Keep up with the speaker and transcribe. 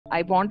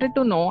I wanted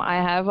to know, I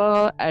have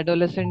a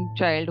adolescent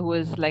child who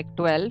is like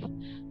 12,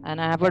 and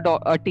I have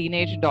a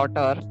teenage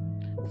daughter.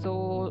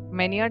 So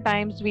many a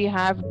times we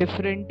have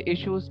different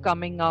issues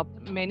coming up.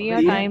 Many a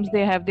Yeah. times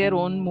they have their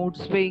own mood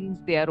swings,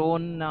 their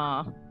own,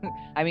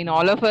 I mean,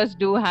 all of us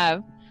do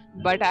have.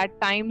 But at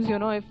times,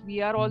 if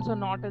we are also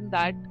not in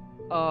that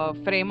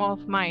frame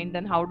of mind,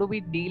 then how do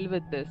we deal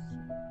with this?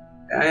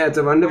 Yeah, it's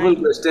a wonderful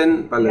And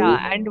question, Pallavi.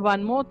 yeah, and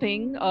one more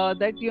thing,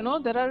 that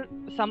there are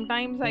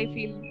sometimes I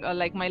feel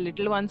like my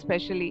little one,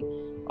 especially.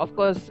 Of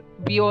course,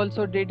 we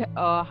also did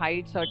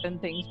hide certain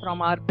things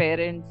from our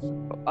parents,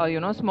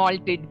 small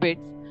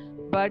tidbits.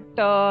 But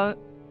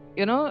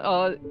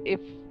if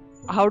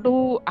how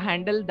to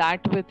handle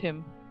that with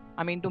him?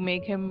 I mean, to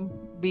make him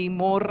be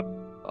more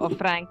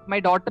frank. My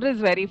daughter is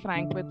very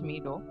frank with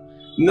me, though.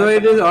 No, But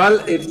it is all,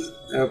 it's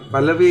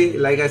Pallavi,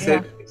 like I yeah,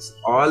 said, it's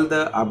all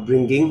the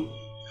upbringing,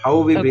 how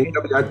we bring okay,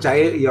 up your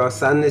child. Your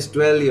son is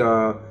 12,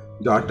 your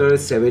daughter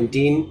is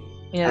 17,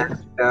 yes,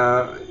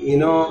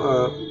 and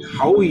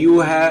how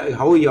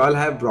how you all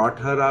have brought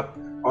her up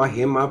or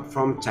him up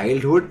from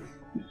childhood,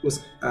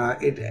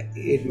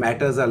 it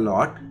matters a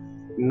lot.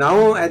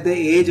 Now, at the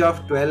age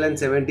of 12 and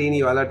 17,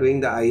 you all are doing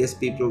the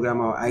ISP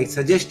program, or I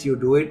suggest you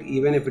do it,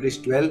 even if it is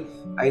 12.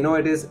 I know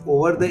it is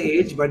over the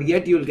age, but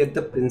yet you'll get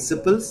the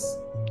principles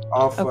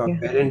of okay,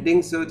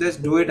 parenting. So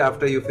just do it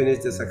after you finish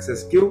the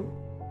success queue.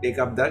 Take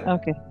up that.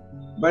 okay,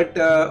 But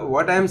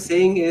what I'm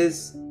saying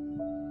is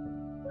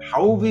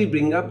how we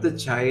bring up the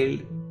child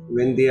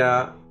when they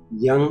are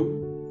young.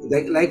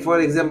 Like for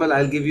example,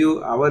 I'll give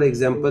you our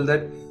example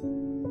that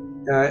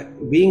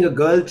being a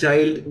girl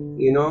child,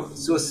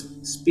 so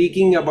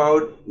speaking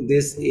about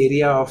this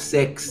area of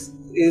sex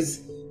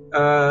is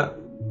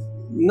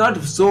not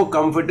so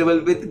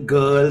comfortable with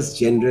girls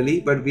generally,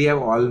 but we have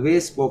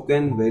always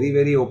spoken very,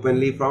 very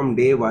openly from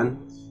day one.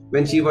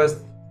 When she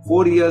was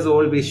 4 years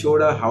old, we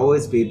showed her How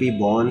Is Baby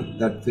Born,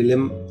 that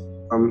film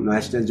from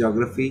National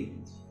Geography.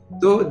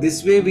 So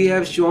this way we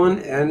have shown,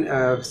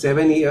 and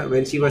 7 year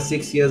when she was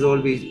 6 years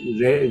old,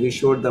 we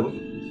showed the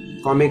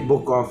comic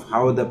book of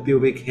how the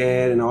pubic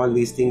hair and all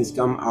these things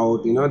come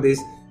out. This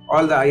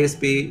all the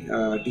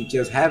ISP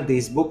teachers have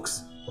these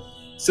books.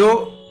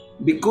 So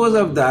because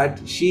of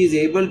that, she is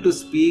able to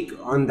speak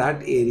on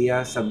that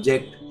area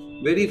subject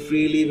very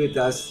freely with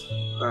us.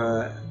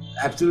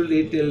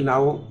 Absolutely, till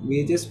now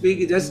we just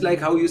speak just like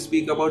how you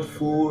speak about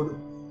food,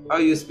 how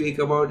you speak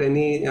about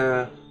any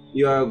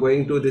you are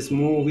going to this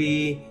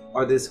movie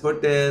or this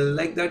hotel,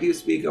 like that you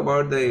speak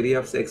about the area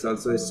of sex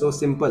also. It's so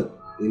simple,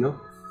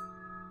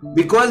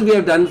 because we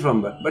have done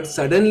from birth. But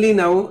suddenly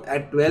now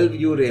at 12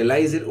 you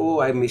realize it. Oh,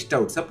 I missed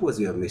out. Suppose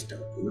you have missed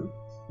out.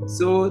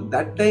 So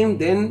that time,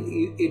 then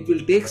it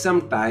will take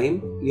some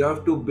time. You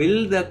have to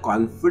build the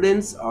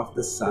confidence of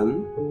the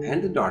son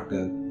and the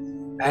daughter.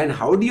 And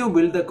how do you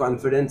build the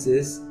confidence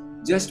is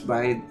just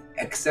by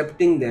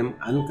accepting them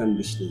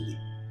unconditionally.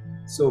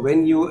 So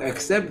when you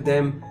accept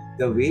them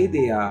the way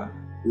they are,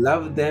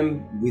 love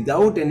them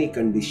without any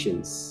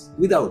conditions,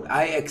 without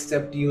I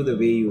accept you the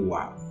way you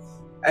are,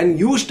 and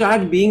you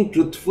start being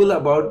truthful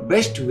about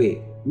best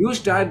way, you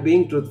start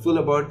being truthful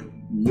about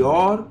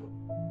your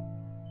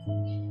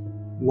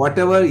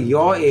whatever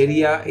your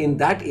area, in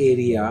that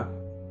area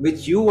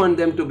which you want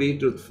them to be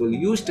truthful,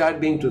 you start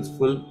being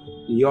truthful.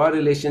 Your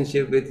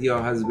relationship with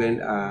your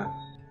husband,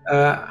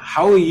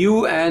 how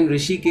you and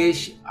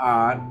Rishikesh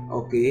are,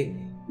 okay,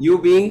 you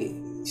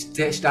being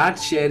start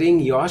sharing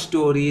your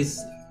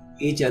stories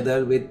each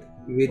other with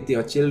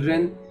your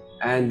children,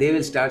 and they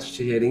will start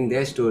sharing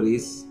their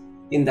stories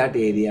in that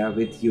area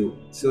with you.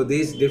 So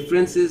these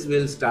differences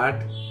will start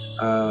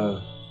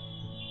uh,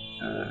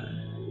 uh,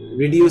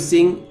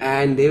 reducing,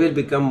 and they will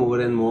become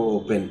more and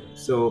more open.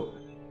 So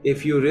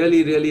if you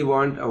really, really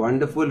want a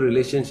wonderful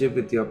relationship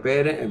with your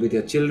parent, with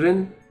your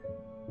children,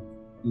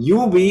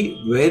 you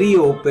be very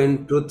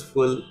open,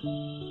 truthful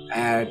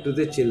to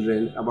the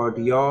children about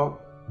your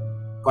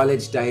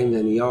college times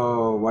and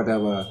your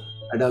whatever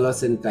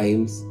adolescent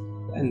times,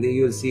 and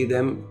you'll see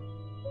them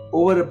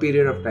over a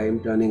period of time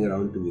turning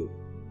around to you.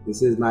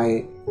 This is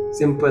my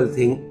simple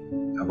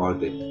thing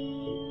about it.